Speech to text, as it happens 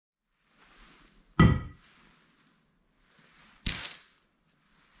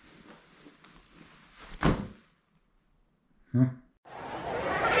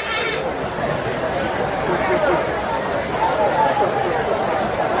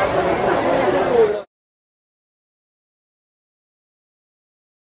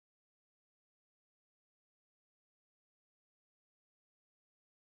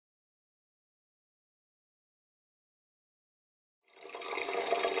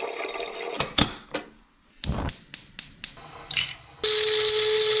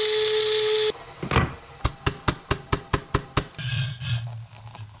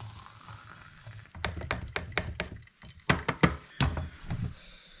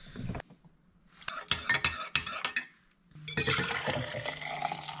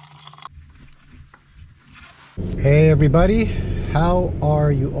Hey everybody, how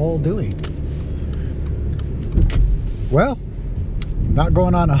are you all doing? Well, not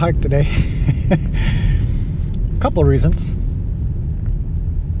going on a hike today. A couple of reasons.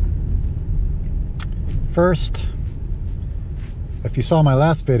 First, if you saw my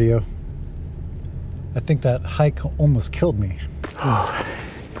last video, I think that hike almost killed me. Oh,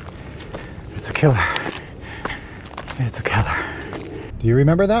 it's a killer. It's a killer. Do you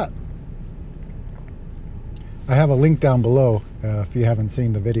remember that? I have a link down below if you haven't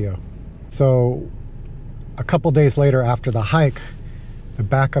seen the video. So a couple days later after the hike, the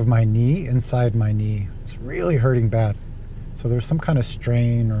back of my knee, inside my knee, is really hurting bad. So there's some kind of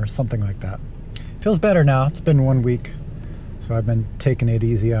strain or something like that. Feels better now. It's been 1 week. So I've been taking it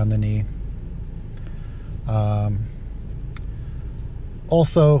easy on the knee.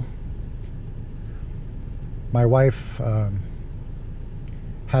 Also, my wife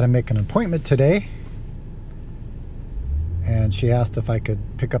had to make an appointment today, and she asked if I could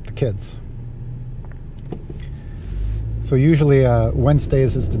pick up the kids. So usually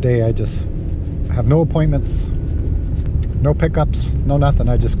Wednesdays is the day I just have no appointments, no pickups, no nothing.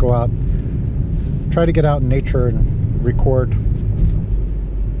 I just go out, try to get out in nature and record.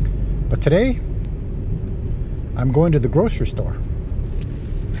 But today, I'm going to the grocery store.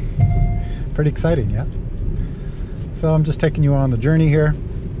 Pretty exciting, yeah? So I'm just taking you on the journey here.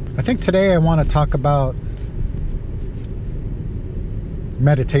 I think today I want to talk about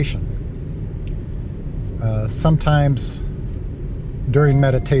meditation. Sometimes during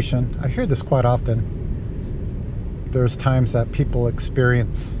meditation, I hear this quite often, there's times that people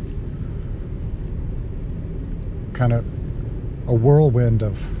experience kind of a whirlwind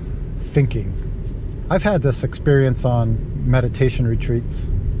of thinking. I've had this experience on meditation retreats,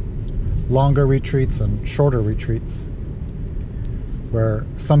 longer retreats and shorter retreats, where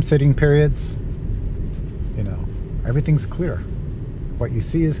some sitting periods, you know, everything's clear. What you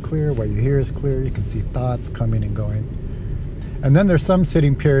see is clear, what you hear is clear, you can see thoughts coming and going. And then there's some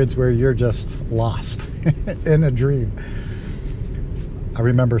sitting periods where you're just lost in a dream. I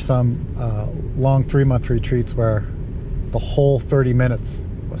remember some long 3-month retreats where the whole 30 minutes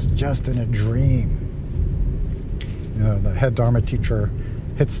was just in a dream. You know, the head Dharma teacher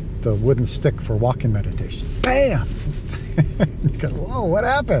hits the wooden stick for walking meditation. Bam! You go, whoa, what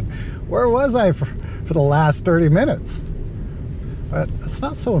happened? Where was I for the last 30 minutes? But it's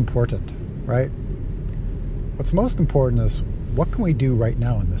not so important, right? What's most important is what can we do right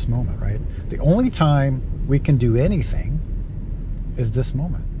now in this moment, right? The only time we can do anything is this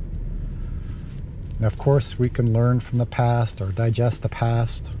moment. And of course, we can learn from the past or digest the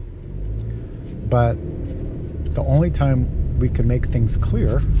past, but the only time we can make things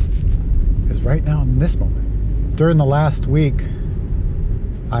clear is right now in this moment. During the last week,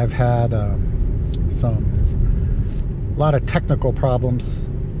 I've had a lot of technical problems,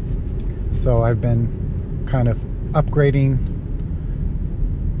 so I've been kind of upgrading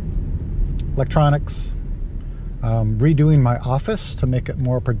electronics, redoing my office to make it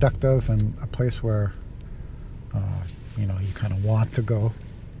more productive and a place where you know, you kind of want to go.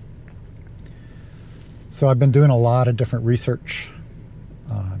 So I've been doing a lot of different research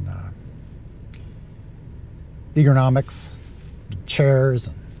on ergonomics, chairs,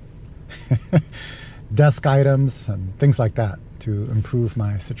 and desk items, and things like that to improve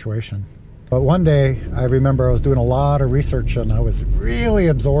my situation. But one day, I remember I was doing a lot of research and I was really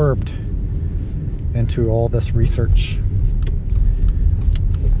absorbed into all this research.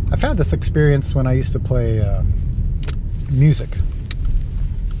 I've had this experience when I used to play music,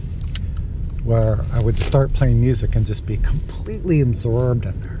 where I would start playing music and just be completely absorbed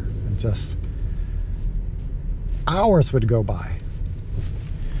in there, and just hours would go by.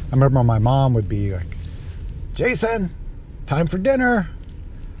 I remember my mom would be like, "Jason, time for dinner."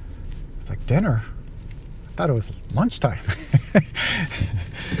 It's like, dinner? I thought it was lunchtime.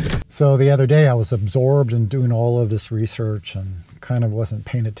 So the other day I was absorbed in doing all of this research and kind of wasn't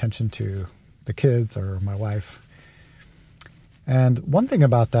paying attention to the kids or my wife. And one thing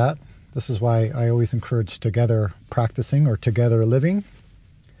about that, this is why I always encourage together practicing or together living,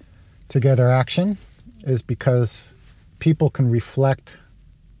 together action, is because people can reflect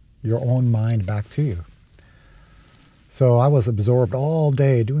your own mind back to you. So I was absorbed all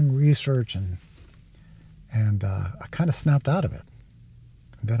day doing research, and I kind of snapped out of it.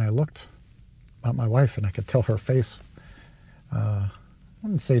 And then I looked at my wife and I could tell her face, I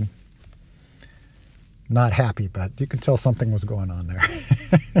wouldn't say not happy, but you can tell something was going on there.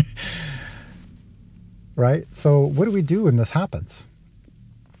 Right? So what do we do when this happens?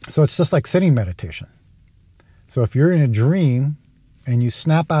 So it's just like sitting meditation. So if you're in a dream and you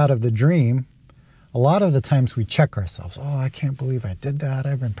snap out of the dream, A lot of the times we check ourselves. Oh, I can't believe I did that.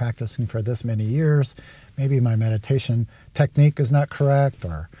 I've been practicing for this many years. Maybe my meditation technique is not correct,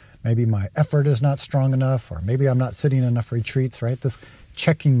 or maybe my effort is not strong enough, or maybe I'm not sitting enough retreats, right? This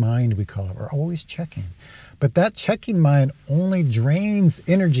checking mind, we call it. We're always checking. But that checking mind only drains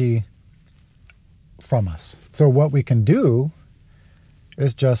energy from us. So what we can do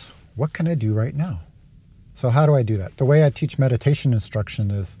is just, what can I do right now? So how do I do that? The way I teach meditation instruction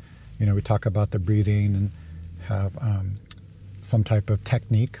is, we talk about the breathing and have some type of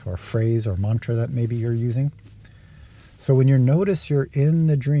technique or phrase or mantra that maybe you're using. So when you notice you're in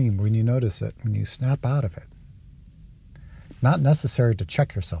the dream, when you notice it, when you snap out of it, not necessary to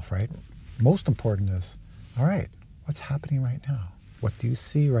check yourself, right? Most important is, all right, what's happening right now? What do you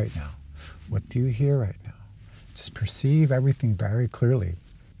see right now? What do you hear right now? Just perceive everything very clearly.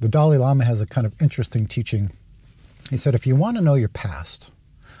 The Dalai Lama has a kind of interesting teaching. He said, if you want to know your past,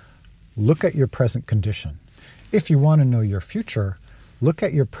 look at your present condition. If you want to know your future, look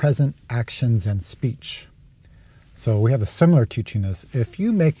at your present actions and speech. So we have a similar teaching as, if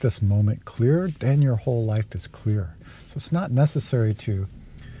you make this moment clear, then your whole life is clear. So it's not necessary to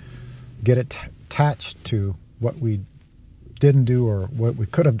get attached to what we didn't do or what we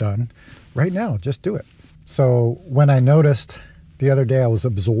could have done. Right now, just do it. So when I noticed the other day I was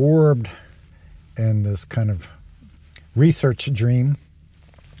absorbed in this kind of research dream,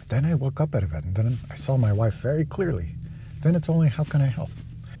 then I woke up out of it, and then I saw my wife very clearly. Then it's only, how can I help?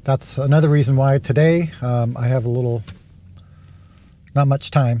 That's another reason why today I have not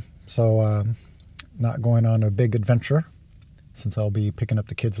much time, so not going on a big adventure, since I'll be picking up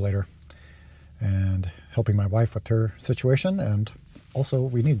the kids later and helping my wife with her situation, and also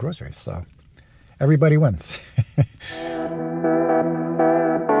we need groceries, so everybody wins.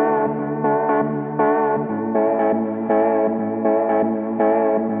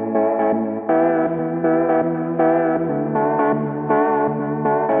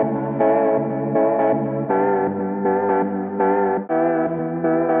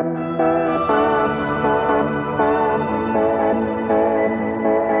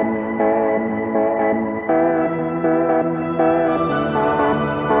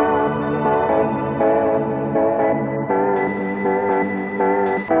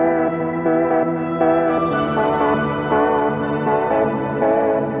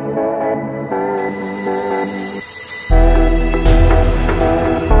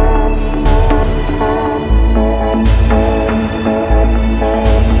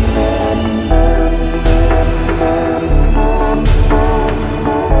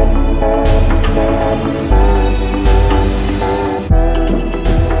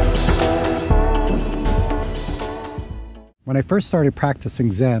 When I first started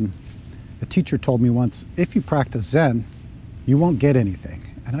practicing Zen, a teacher told me once, if you practice Zen, you won't get anything.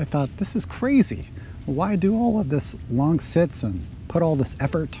 And I thought, this is crazy. Why do all of this long sits and put all this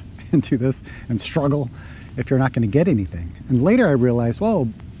effort into this and struggle if you're not going to get anything? And later I realized, well,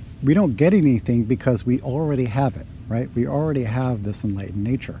 we don't get anything because we already have it, right? We already have this enlightened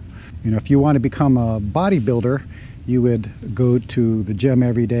nature. If you want to become a bodybuilder, you would go to the gym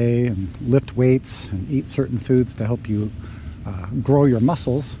every day and lift weights and eat certain foods to help you grow your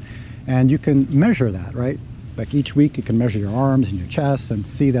muscles, and you can measure that, right? Like each week you can measure your arms and your chest and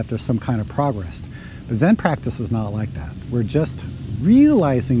see that there's some kind of progress. But Zen practice is not like that. We're just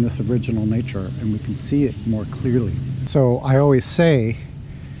realizing this original nature, and we can see it more clearly. So I always say,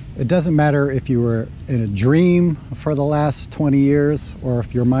 it doesn't matter if you were in a dream for the last 20 years or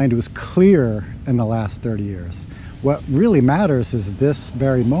if your mind was clear in the last 30 years. What really matters is this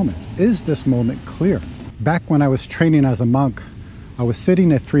very moment. Is this moment clear? Back when I was training as a monk, I was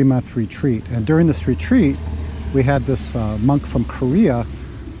sitting at a 3-month retreat. And during this retreat, we had this monk from Korea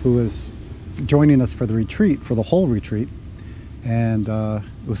who was joining us for the retreat, for the whole retreat. And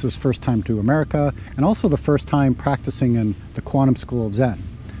it was his first time to America, and also the first time practicing in the Quantum School of Zen.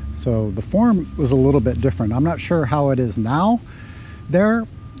 So the form was a little bit different. I'm not sure how it is now there.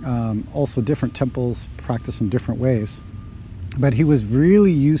 Also different temples practice in different ways. But he was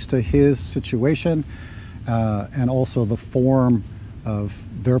really used to his situation and also the form of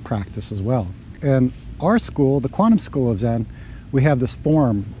their practice as well. In our school, the Quantum School of Zen, we have this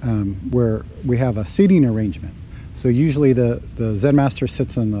form where we have a seating arrangement. So usually the Zen master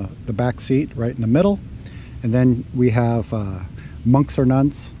sits in the back seat right in the middle, and then we have monks or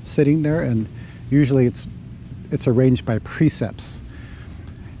nuns sitting there, and usually it's arranged by precepts.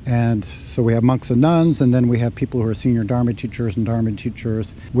 And so we have monks and nuns, and then we have people who are senior Dharma teachers and Dharma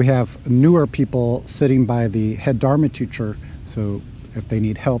teachers. We have newer people sitting by the head Dharma teacher, so if they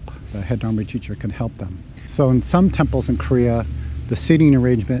need help, the head Dharma teacher can help them. So in some temples in Korea, the seating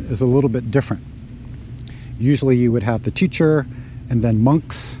arrangement is a little bit different. Usually you would have the teacher, and then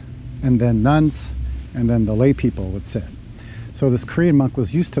monks, and then nuns, and then the lay people would sit. So this Korean monk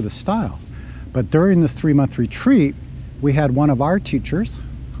was used to the style. But during this 3-month retreat, we had one of our teachers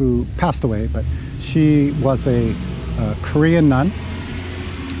who passed away, but she was a Korean nun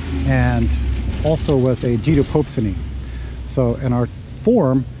and also was a Jito Popesini. So in our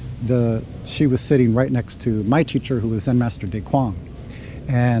form, she was sitting right next to my teacher, who was Zen Master De Kwang.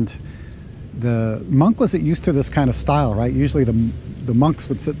 And the monk wasn't used to this kind of style, right? Usually the monks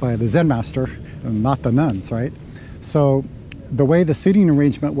would sit by the Zen Master and not the nuns, right? So the way the seating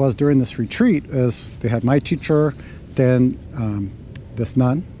arrangement was during this retreat is they had my teacher, then this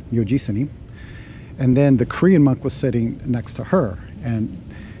nun, Eugene, and then the Korean monk was sitting next to her. And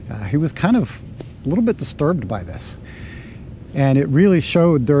he was kind of a little bit disturbed by this. And it really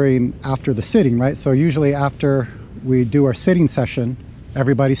showed after the sitting, right? So usually after we do our sitting session,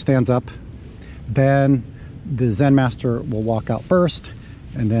 everybody stands up. Then the Zen master will walk out first,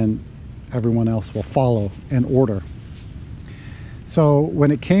 and then everyone else will follow in order. So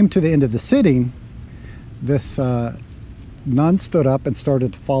when it came to the end of the sitting, this nun stood up and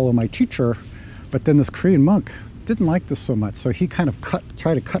started to follow my teacher, but then this Korean monk didn't like this so much, so he kind of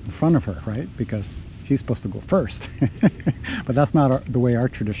tried to cut in front of her, right? Because he's supposed to go first. But that's not the way our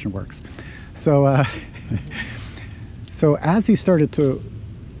tradition works. So, so as he started to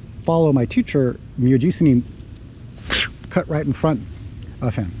follow my teacher, Eugene cut right in front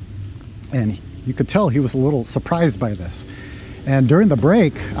of him. And you could tell he was a little surprised by this. And during the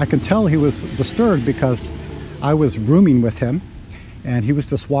break, I could tell he was disturbed because I was rooming with him and he was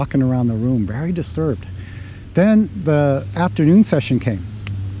just walking around the room, very disturbed. Then the afternoon session came.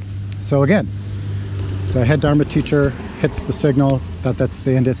 So again, the head Dharma teacher hits the signal that that's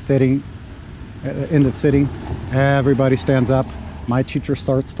the end of sitting. Everybody stands up. My teacher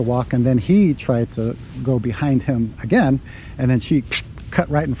starts to walk, and then he tried to go behind him again, and then she cut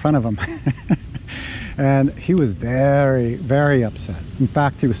right in front of him. And he was very, very upset. In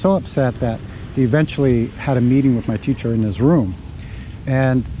fact, he was so upset that he eventually had a meeting with my teacher in his room.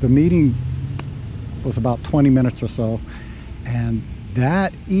 And the meeting was about 20 minutes or so. And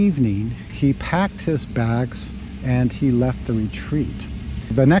that evening, he packed his bags and he left the retreat.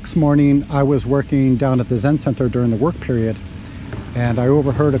 The next morning, I was working down at the Zen Center during the work period, and I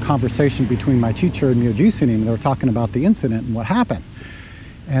overheard a conversation between my teacher and Eugene, and they were talking about the incident and what happened.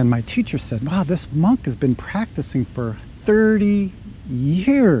 And my teacher said, wow, this monk has been practicing for 30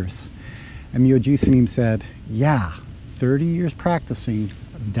 years. And Eugene said, yeah, 30 years practicing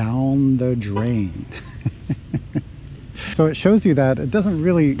down the drain. So it shows you that it doesn't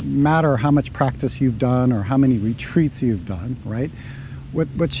really matter how much practice you've done or how many retreats you've done, right?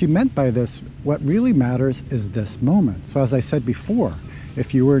 What she meant by this, what really matters is this moment. So as I said before,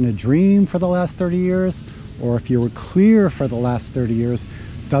 if you were in a dream for the last 30 years, or if you were clear for the last 30 years,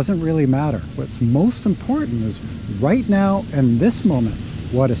 doesn't really matter. What's most important is right now in this moment,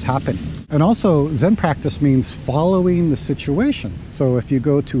 what is happening. And also, Zen practice means following the situation. So if you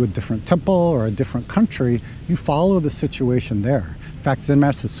go to a different temple or a different country, you follow the situation there. In fact, Zen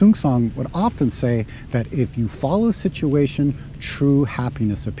Master Sung Song would often say that if you follow the situation, true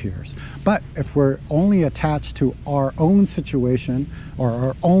happiness appears. But if we're only attached to our own situation or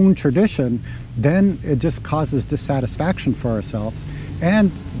our own tradition, then it just causes dissatisfaction for ourselves,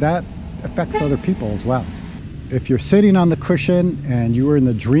 and that affects other people as well. If you're sitting on the cushion and you were in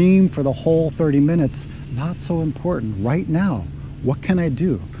the dream for the whole 30 minutes, not so important. Right now, what can I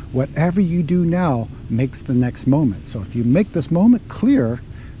do? Whatever you do now makes the next moment. So if you make this moment clear,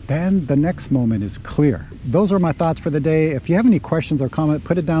 then the next moment is clear. Those are my thoughts for the day. If you have any questions or comment,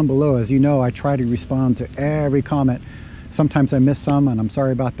 put it down below. As you know, I try to respond to every comment. Sometimes I miss some, and I'm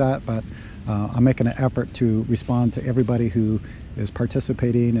sorry about that, but I'm making an effort to respond to everybody who is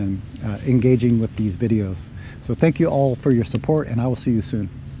participating and engaging with these videos. So thank you all for your support, and I will see you soon.